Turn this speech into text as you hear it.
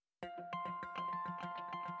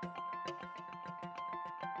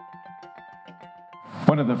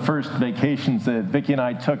One of the first vacations that Vicki and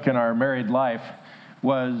I took in our married life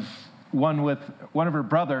was one with one of her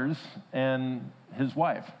brothers and his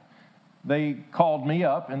wife. They called me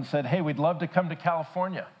up and said, hey, we'd love to come to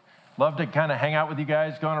California. Love to kind of hang out with you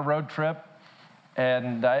guys, go on a road trip.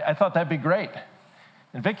 And I thought that'd be great.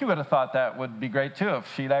 And Vicki would have thought that would be great too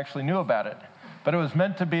if she'd actually knew about it. But it was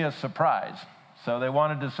meant to be a surprise. So they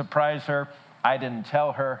wanted to surprise her. I didn't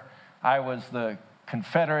tell her. I was the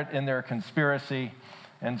confederate in their conspiracy.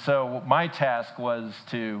 And so my task was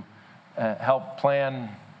to help plan.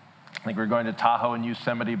 I think we were going to Tahoe and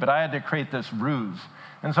Yosemite, but I had to create this ruse.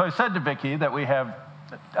 And so I said to Vicki that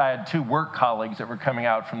I had two work colleagues that were coming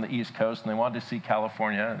out from the East Coast, and they wanted to see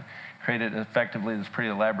California and created effectively this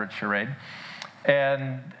pretty elaborate charade.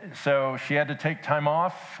 And so she had to take time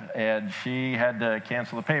off, and she had to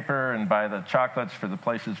cancel the paper and buy the chocolates for the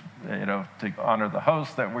places, to honor the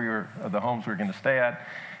hosts the homes we were going to stay at.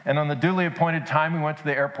 And on the duly appointed time, we went to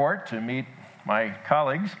the airport to meet my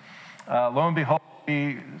colleagues. Lo and behold,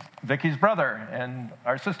 Vicki's brother and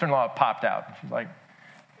our sister-in-law popped out. She's like,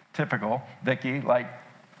 typical Vicki, like,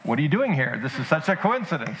 what are you doing here? This is such a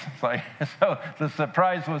coincidence. It's like, so the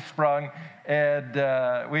surprise was sprung, and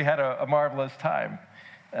we had a marvelous time.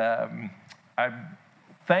 I'm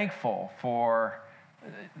thankful for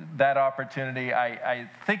that opportunity. I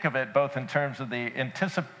think of it both in terms of the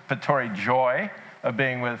anticipatory joy of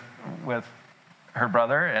being with her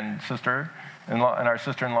brother and sister-in-law and our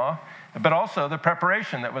sister-in-law, but also the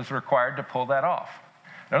preparation that was required to pull that off.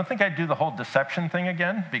 I don't think I'd do the whole deception thing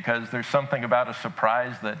again, because there's something about a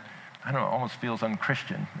surprise that, almost feels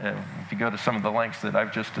unchristian if you go to some of the lengths that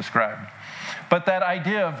I've just described. But that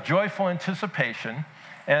idea of joyful anticipation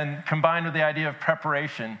and combined with the idea of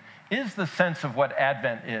preparation is the sense of what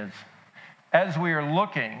Advent is. As we are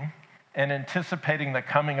looking and anticipating the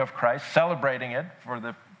coming of Christ, celebrating it for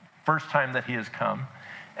the first time that he has come,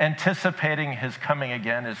 anticipating his coming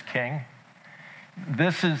again as King,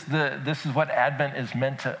 this is what Advent is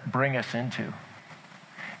meant to bring us into.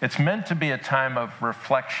 It's meant to be a time of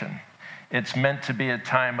reflection. It's meant to be a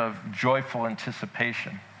time of joyful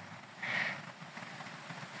anticipation.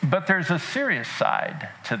 But there's a serious side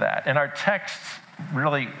to that, and our texts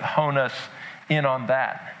really hone us in on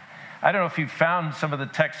that. I don't know if you've found some of the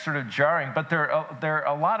texts sort of jarring, but they're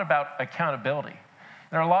a lot about accountability.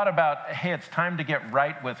 They're a lot about, hey, it's time to get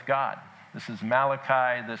right with God. This is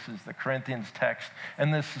Malachi, this is the Corinthians text,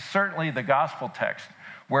 and this is certainly the gospel text,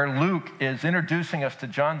 where Luke is introducing us to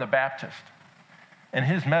John the Baptist. And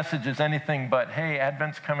his message is anything but, hey,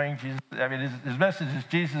 Advent's coming. His message is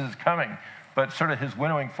Jesus is coming, but sort of his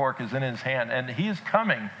winnowing fork is in his hand, and he is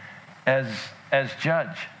coming as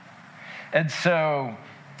judge. And so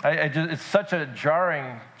it's such a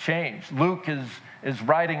jarring change. Luke is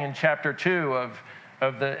writing in chapter 2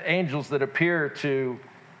 of the angels that appear to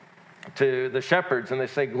the shepherds, and they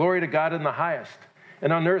say, glory to God in the highest,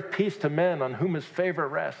 and on earth peace to men on whom his favor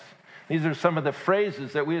rests. These are some of the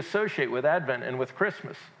phrases that we associate with Advent and with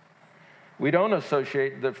Christmas. We don't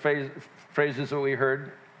associate the phrases that we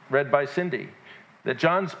heard read by Cindy, that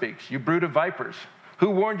John speaks, you brood of vipers, who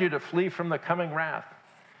warned you to flee from the coming wrath?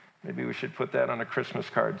 Maybe we should put that on a Christmas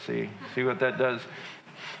card, see what that does.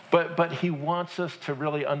 But he wants us to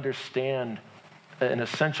really understand an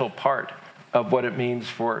essential part of what it means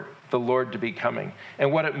for the Lord to be coming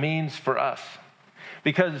and what it means for us.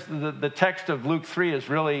 Because the text of Luke 3 is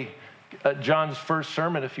really John's first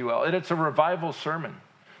sermon, if you will, and it's a revival sermon.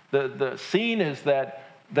 The scene is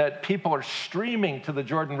that people are streaming to the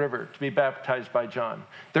Jordan River to be baptized by John.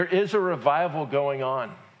 There is a revival going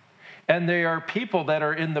on. And they are people that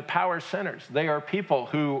are in the power centers. They are people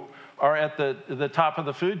who are at the top of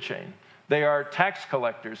the food chain. They are tax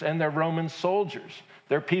collectors, and they're Roman soldiers.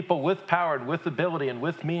 They're people with power, and with ability, and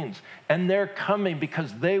with means. And they're coming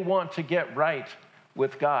because they want to get right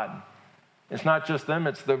with God. It's not just them,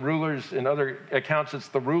 it's the rulers. In other accounts, it's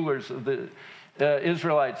the rulers of the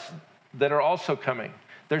Israelites that are also coming.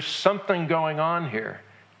 There's something going on here,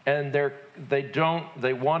 and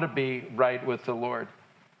they want to be right with the Lord.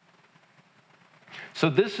 So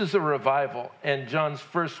this is a revival, and John's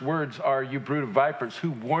first words are, you brood of vipers,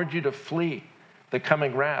 who warned you to flee the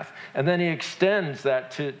coming wrath. And then he extends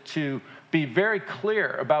that to be very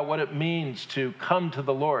clear about what it means to come to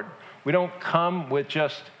the Lord. We don't come with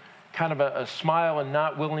just kind of a smile and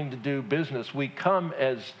not willing to do business. We come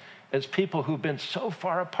as people who've been so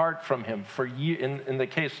far apart from him for in the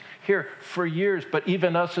case here, for years. But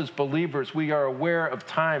even us as believers, we are aware of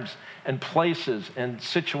times and places and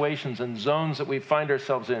situations and zones that we find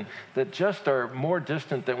ourselves in that just are more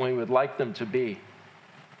distant than we would like them to be.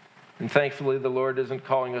 And thankfully, the Lord isn't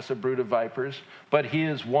calling us a brood of vipers, but he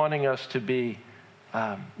is wanting us to be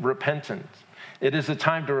repentant. It is a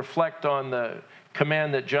time to reflect on the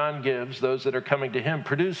command that John gives those that are coming to him: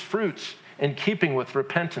 produce fruits in keeping with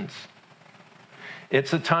repentance.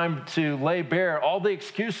 It's a time to lay bare all the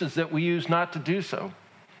excuses that we use not to do so.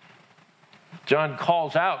 John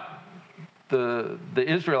calls out the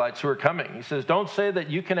Israelites who are coming. He says, don't say that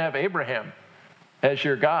you can have Abraham as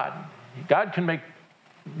your God. God can make,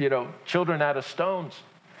 children out of stones.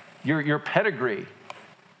 Your pedigree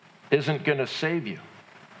isn't going to save you.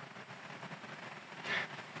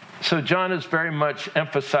 So John is very much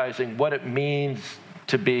emphasizing what it means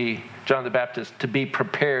to be, John the Baptist, to be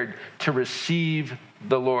prepared to receive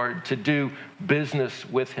the Lord, to do business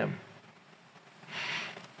with him.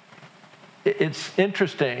 It's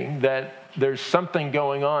interesting that there's something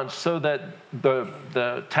going on so that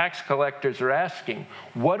the tax collectors are asking,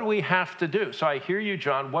 what do we have to do? So I hear you,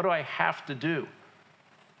 John, what do I have to do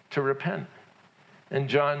to repent? And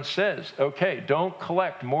John says, okay, don't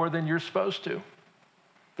collect more than you're supposed to.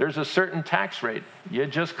 There's a certain tax rate. You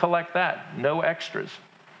just collect that, no extras.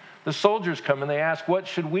 The soldiers come and they ask, what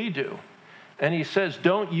should we do? And he says,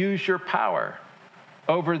 don't use your power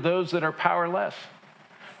over those that are powerless.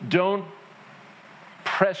 Don't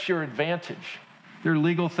press your advantage. There are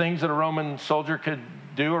legal things that a Roman soldier could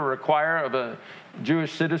do or require of a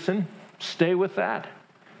Jewish citizen. Stay with that.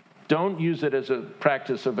 Don't use it as a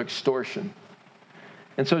practice of extortion.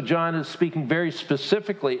 And so John is speaking very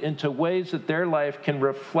specifically into ways that their life can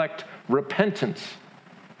reflect repentance.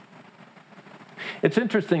 It's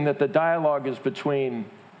interesting that the dialogue is between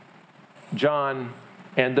John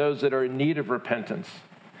and those that are in need of repentance.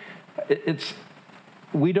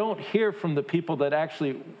 We don't hear from the people that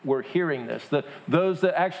actually were hearing this. Those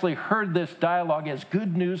that actually heard this dialogue as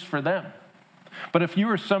good news for them. But if you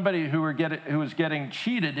were somebody who was getting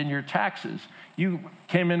cheated in your taxes, you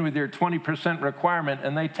came in with your 20% requirement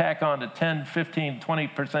and they tack on to 10, 15,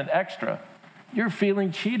 20% extra, you're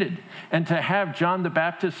feeling cheated. And to have John the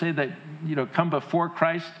Baptist say that, come before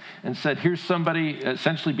Christ and said, here's somebody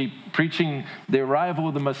essentially be preaching the arrival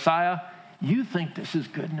of the Messiah, you think this is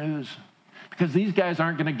good news because these guys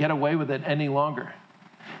aren't going to get away with it any longer.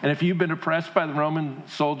 And if you've been oppressed by the Roman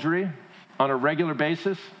soldiery on a regular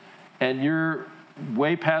basis, and you're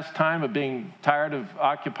way past time of being tired of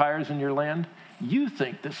occupiers in your land, you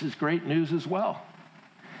think this is great news as well.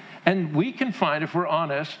 And we can find, if we're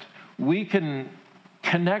honest, we can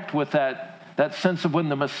connect with that sense of when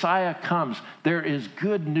the Messiah comes, there is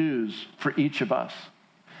good news for each of us.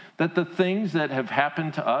 That the things that have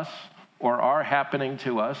happened to us or are happening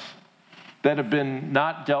to us that have been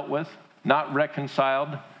not dealt with, not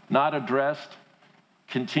reconciled, not addressed,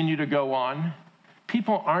 continue to go on,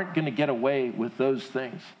 people aren't going to get away with those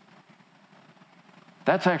things.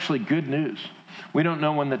 That's actually good news. We don't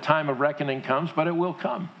know when the time of reckoning comes, but it will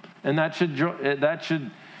come. And that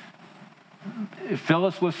should fill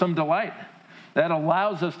us with some delight. That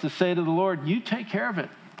allows us to say to the Lord, you take care of it.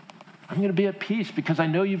 I'm going to be at peace because I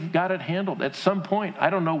know you've got it handled. At some point, I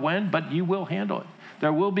don't know when, but you will handle it.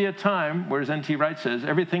 There will be a time where, as N.T. Wright says,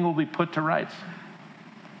 everything will be put to rights.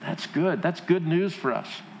 That's good. That's good news for us.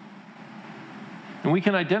 And we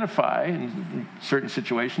can identify in certain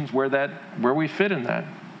situations where we fit in that.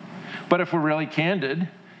 But if we're really candid,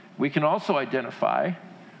 we can also identify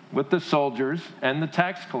with the soldiers and the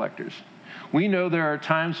tax collectors. We know there are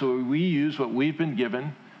times where we use what we've been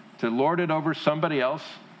given to lord it over somebody else.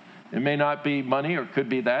 It may not be money, or it could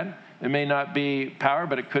be that. It may not be power,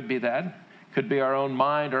 but it could be that. It could be our own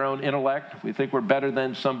mind, our own intellect. We think we're better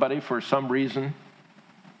than somebody for some reason.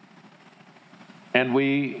 And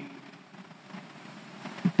we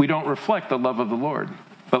don't reflect the love of the Lord,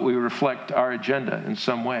 but we reflect our agenda in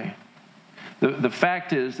some way. The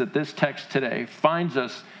fact is that this text today finds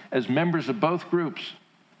us as members of both groups.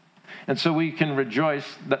 And so we can rejoice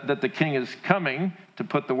that the King is coming to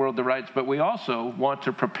put the world to rights, but we also want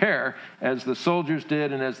to prepare, as the soldiers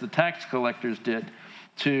did and as the tax collectors did,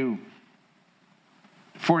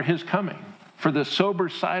 for his coming, for the sober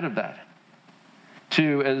side of that.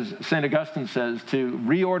 To, as St. Augustine says, to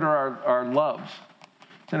reorder our loves.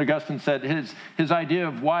 St. Augustine said his idea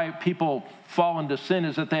of why people fall into sin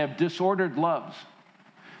is that they have disordered loves.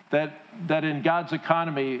 That in God's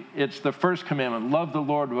economy, it's the first commandment, love the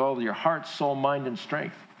Lord with all your heart, soul, mind, and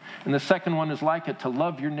strength. And the second one is like it, to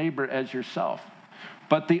love your neighbor as yourself.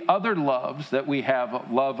 But the other loves that we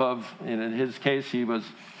have, love of, in his case, he was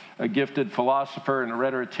a gifted philosopher and a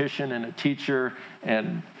rhetorician and a teacher,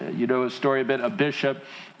 and his story a bit, a bishop,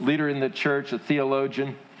 leader in the church, a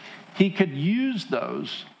theologian. He could use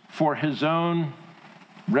those for his own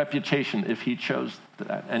reputation if he chose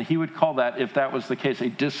that. And he would call that, if that was the case, a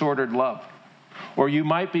disordered love. Or you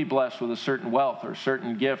might be blessed with a certain wealth or a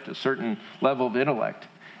certain gift, a certain level of intellect.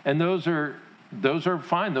 And those are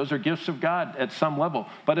fine. Those are gifts of God at some level.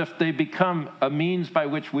 But if they become a means by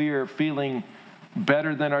which we are feeling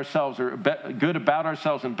better than ourselves or good about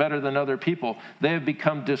ourselves and better than other people, they have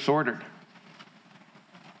become disordered.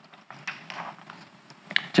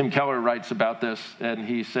 Tim Keller writes about this, and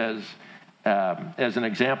he says, as an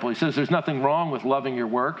example, he says, there's nothing wrong with loving your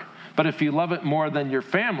work, but if you love it more than your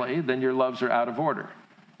family, then your loves are out of order.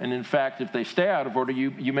 And in fact, if they stay out of order,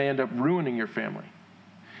 you may end up ruining your family.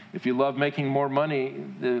 If you love making more money,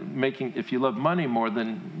 if you love money more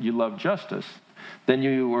than you love justice, then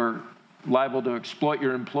you are liable to exploit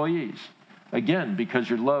your employees, again, because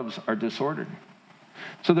your loves are disordered.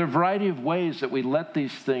 So there are a variety of ways that we let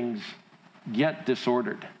these things get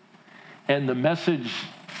disordered. And the message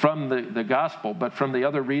from the gospel, but from the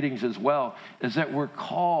other readings as well, is that we're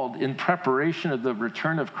called in preparation of the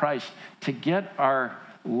return of Christ to get our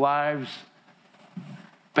lives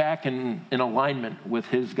back in alignment with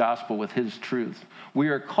his gospel, with his truth. We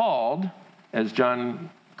are called, as John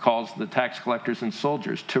calls the tax collectors and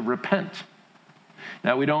soldiers, to repent.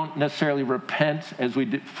 Now, we don't necessarily repent as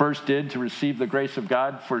we first did to receive the grace of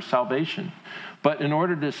God for salvation. But in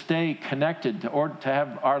order to stay connected, to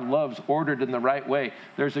have our loves ordered in the right way,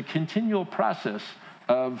 there's a continual process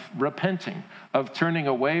of repenting, of turning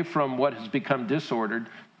away from what has become disordered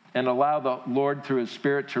and allow the Lord through his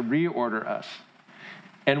Spirit to reorder us.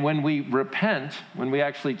 And when we repent, when we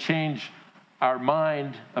actually change our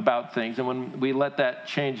mind about things, and when we let that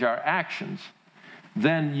change our actions,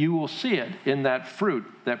 then you will see it in that fruit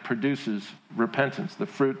that produces repentance, the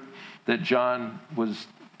fruit that John was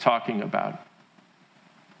talking about.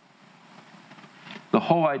 The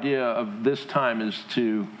whole idea of this time is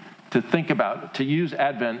to think about, to use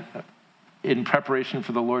Advent in preparation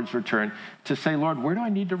for the Lord's return, to say, Lord, where do I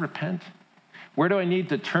need to repent? Where do I need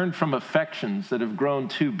to turn from affections that have grown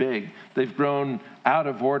too big? They've grown out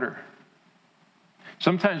of order.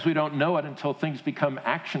 Sometimes we don't know it until things become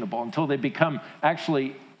actionable, until they become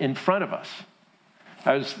actually in front of us.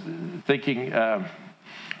 I was thinking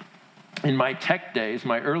in my tech days,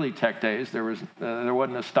 my early tech days, there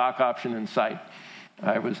wasn't a stock option in sight.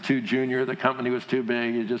 I was too junior, the company was too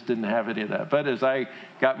big, you just didn't have any of that. But as I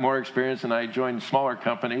got more experience and I joined smaller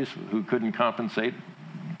companies who couldn't compensate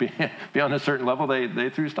beyond a certain level, they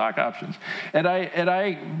threw stock options. And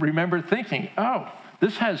I remember thinking, oh,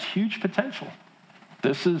 this has huge potential.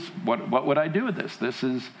 This is, what would I do with this?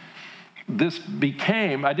 This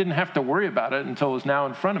became, I didn't have to worry about it until it was now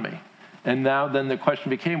in front of me. And now then the question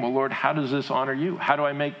became, well, Lord, how does this honor you? How do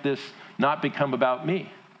I make this not become about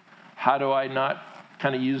me? How do I not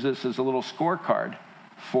kind of use this as a little scorecard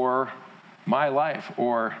for my life,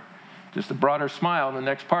 or just a broader smile in the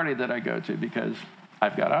next party that I go to because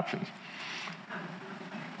I've got options?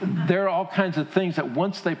 There are all kinds of things that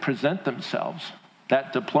once they present themselves,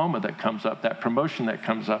 that diploma that comes up, that promotion that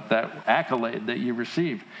comes up, that accolade that you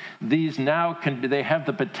receive, these now they have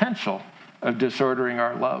the potential of disordering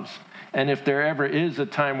our loves. And if there ever is a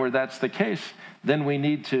time where that's the case, then we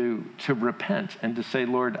need to repent and to say,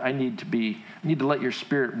 Lord, I need to let your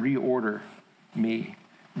Spirit reorder me,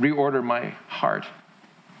 reorder my heart.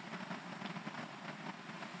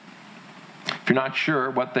 If you're not sure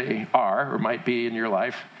what they are or might be in your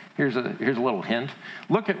life, here's a little hint.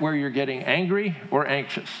 Look at where you're getting angry or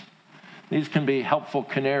anxious. These can be helpful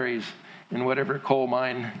canaries in whatever coal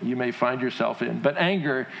mine you may find yourself in. But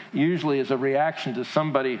anger usually is a reaction to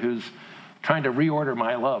somebody who's trying to reorder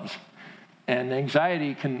my loves. And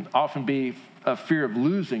anxiety can often be a fear of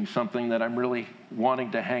losing something that I'm really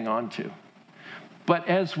wanting to hang on to. But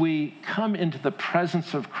as we come into the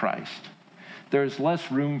presence of Christ, there's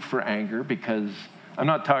less room for anger, because I'm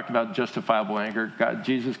not talking about justifiable anger.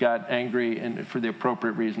 Jesus got angry and for the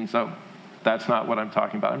appropriate reasons, so that's not what I'm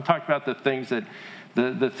talking about. I'm talking about the things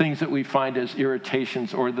that we find as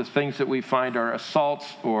irritations, or the things that we find are assaults,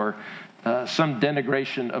 or some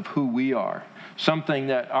denigration of who we are. Something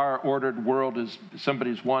that our ordered world is,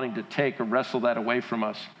 somebody's wanting to take or wrestle that away from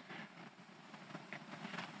us.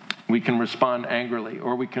 We can respond angrily,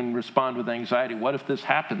 or we can respond with anxiety. What if this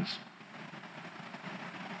happens?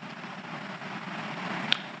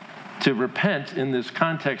 To repent in this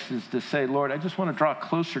context is to say, Lord, I just want to draw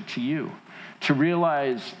closer to you, to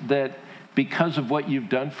realize that because of what you've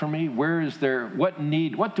done for me,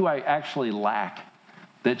 what do I actually lack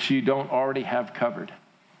that you don't already have covered?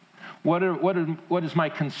 What is my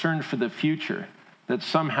concern for the future that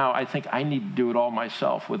somehow I think I need to do it all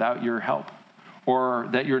myself without your help, or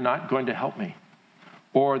that you're not going to help me,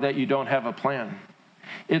 or that you don't have a plan?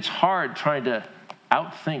 It's hard trying to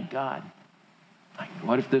outthink God. Like,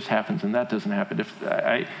 what if this happens and that doesn't happen? If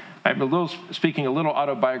I'm speaking a little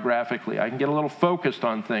autobiographically. I can get a little focused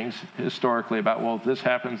on things historically about, well, if this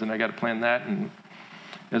happens and I got to plan that. And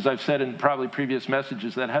as I've said in probably previous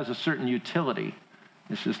messages, that has a certain utility.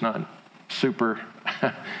 It's just not super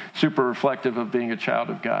reflective of being a child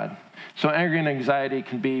of God. So anger and anxiety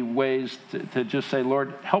can be ways to just say,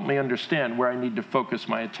 Lord, help me understand where I need to focus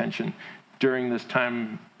my attention during this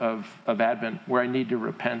time of Advent, where I need to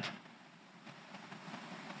repent.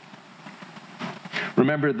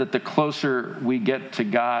 Remember that the closer we get to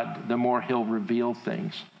God, the more he'll reveal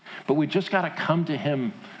things. But we just got to come to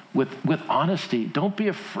him with honesty. Don't be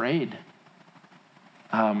afraid.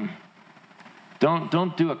 Don't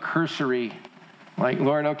do a cursory, like,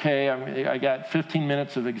 Lord, okay, I got 15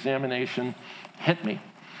 minutes of examination, hit me.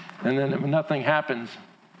 And then if nothing happens,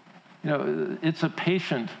 it's a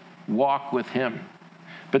patient walk with him.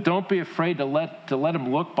 But don't be afraid to let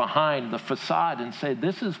him look behind the facade and say,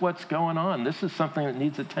 this is what's going on. This is something that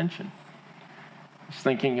needs attention.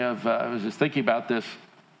 I was just thinking about this.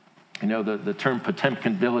 The term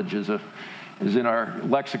Potemkin village is in our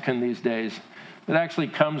lexicon these days. It actually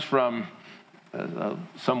comes from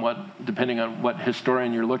somewhat, depending on what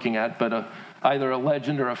historian you're looking at, but either a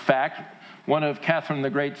legend or a fact. One of Catherine the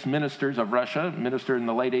Great's ministers of Russia, minister in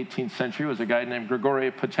the late 18th century, was a guy named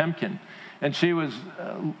Grigory Potemkin. And she was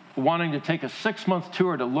wanting to take a 6-month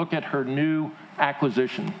tour to look at her new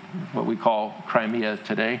acquisition, what we call Crimea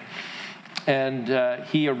today. And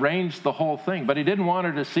he arranged the whole thing. But he didn't want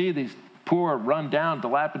her to see these poor, run-down,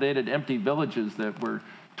 dilapidated, empty villages that were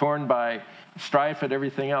torn by strife and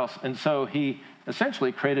everything else. And so he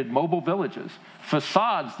essentially created mobile villages,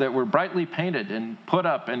 facades that were brightly painted and put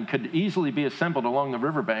up and could easily be assembled along the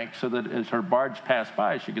riverbank so that as her barge passed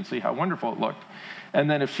by, she could see how wonderful it looked. And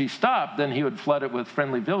then if she stopped, then he would flood it with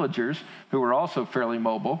friendly villagers who were also fairly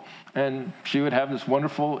mobile, and she would have this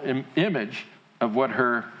wonderful image of what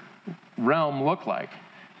her realm looked like.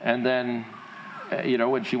 And then,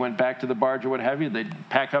 when she went back to the barge or what have you, they'd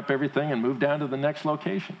pack up everything and move down to the next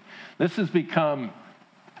location. This has become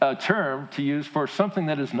a term to use for something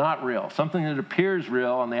that is not real, something that appears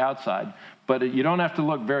real on the outside, but you don't have to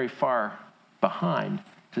look very far behind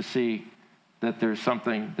to see that there's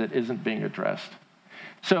something that isn't being addressed.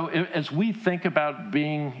 So as we think about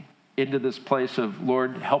being into this place of,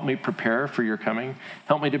 Lord, help me prepare for your coming,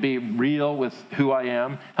 help me to be real with who I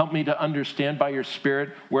am, help me to understand by your Spirit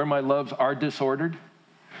where my loves are disordered.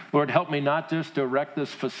 Lord, help me not just to erect this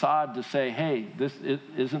facade to say, hey,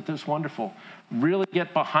 isn't this wonderful? Really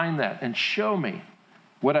get behind that and show me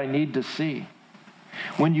what I need to see.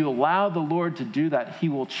 When you allow the Lord to do that, he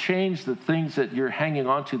will change the things that you're hanging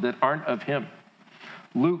on to that aren't of him.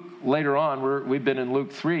 Luke, later on, we've been in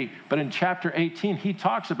Luke 3, but in chapter 18, he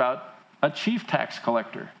talks about a chief tax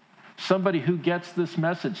collector, somebody who gets this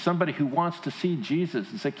message, somebody who wants to see Jesus.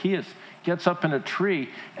 Zacchaeus gets up in a tree,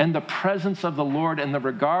 and the presence of the Lord and the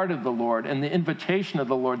regard of the Lord and the invitation of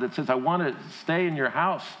the Lord that says, I want to stay in your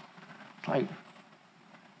house. It's like,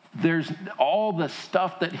 there's all the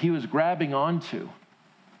stuff that he was grabbing onto.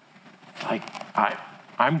 Like,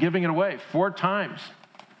 I'm giving it away 4 times.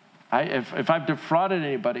 If I've defrauded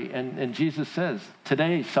anybody, and Jesus says,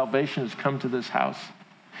 today salvation has come to this house.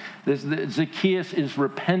 Zacchaeus is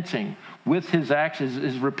repenting with his actions.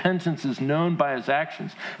 His repentance is known by his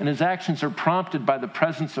actions, and his actions are prompted by the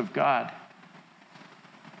presence of God.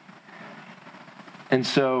 And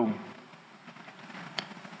so,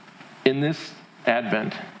 in this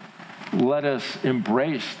Advent, let us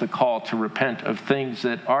embrace the call to repent of things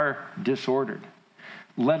that are disordered.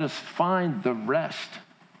 Let us find the rest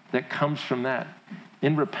that comes from that.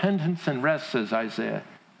 In repentance and rest, says Isaiah,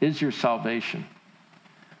 is your salvation.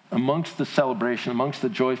 Amongst the celebration, amongst the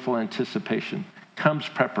joyful anticipation, comes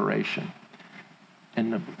preparation.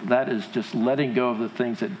 And that is just letting go of the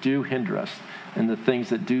things that do hinder us and the things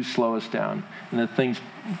that do slow us down and the things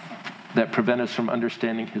that prevent us from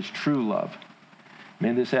understanding his true love.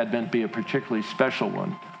 May this Advent be a particularly special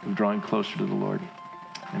one of drawing closer to the Lord.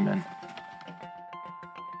 Amen.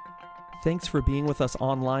 Thanks for being with us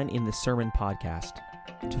online in the Sermon Podcast.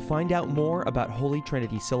 To find out more about Holy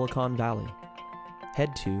Trinity Silicon Valley,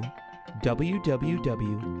 head to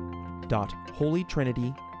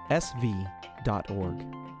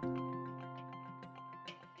www.holytrinitysv.org.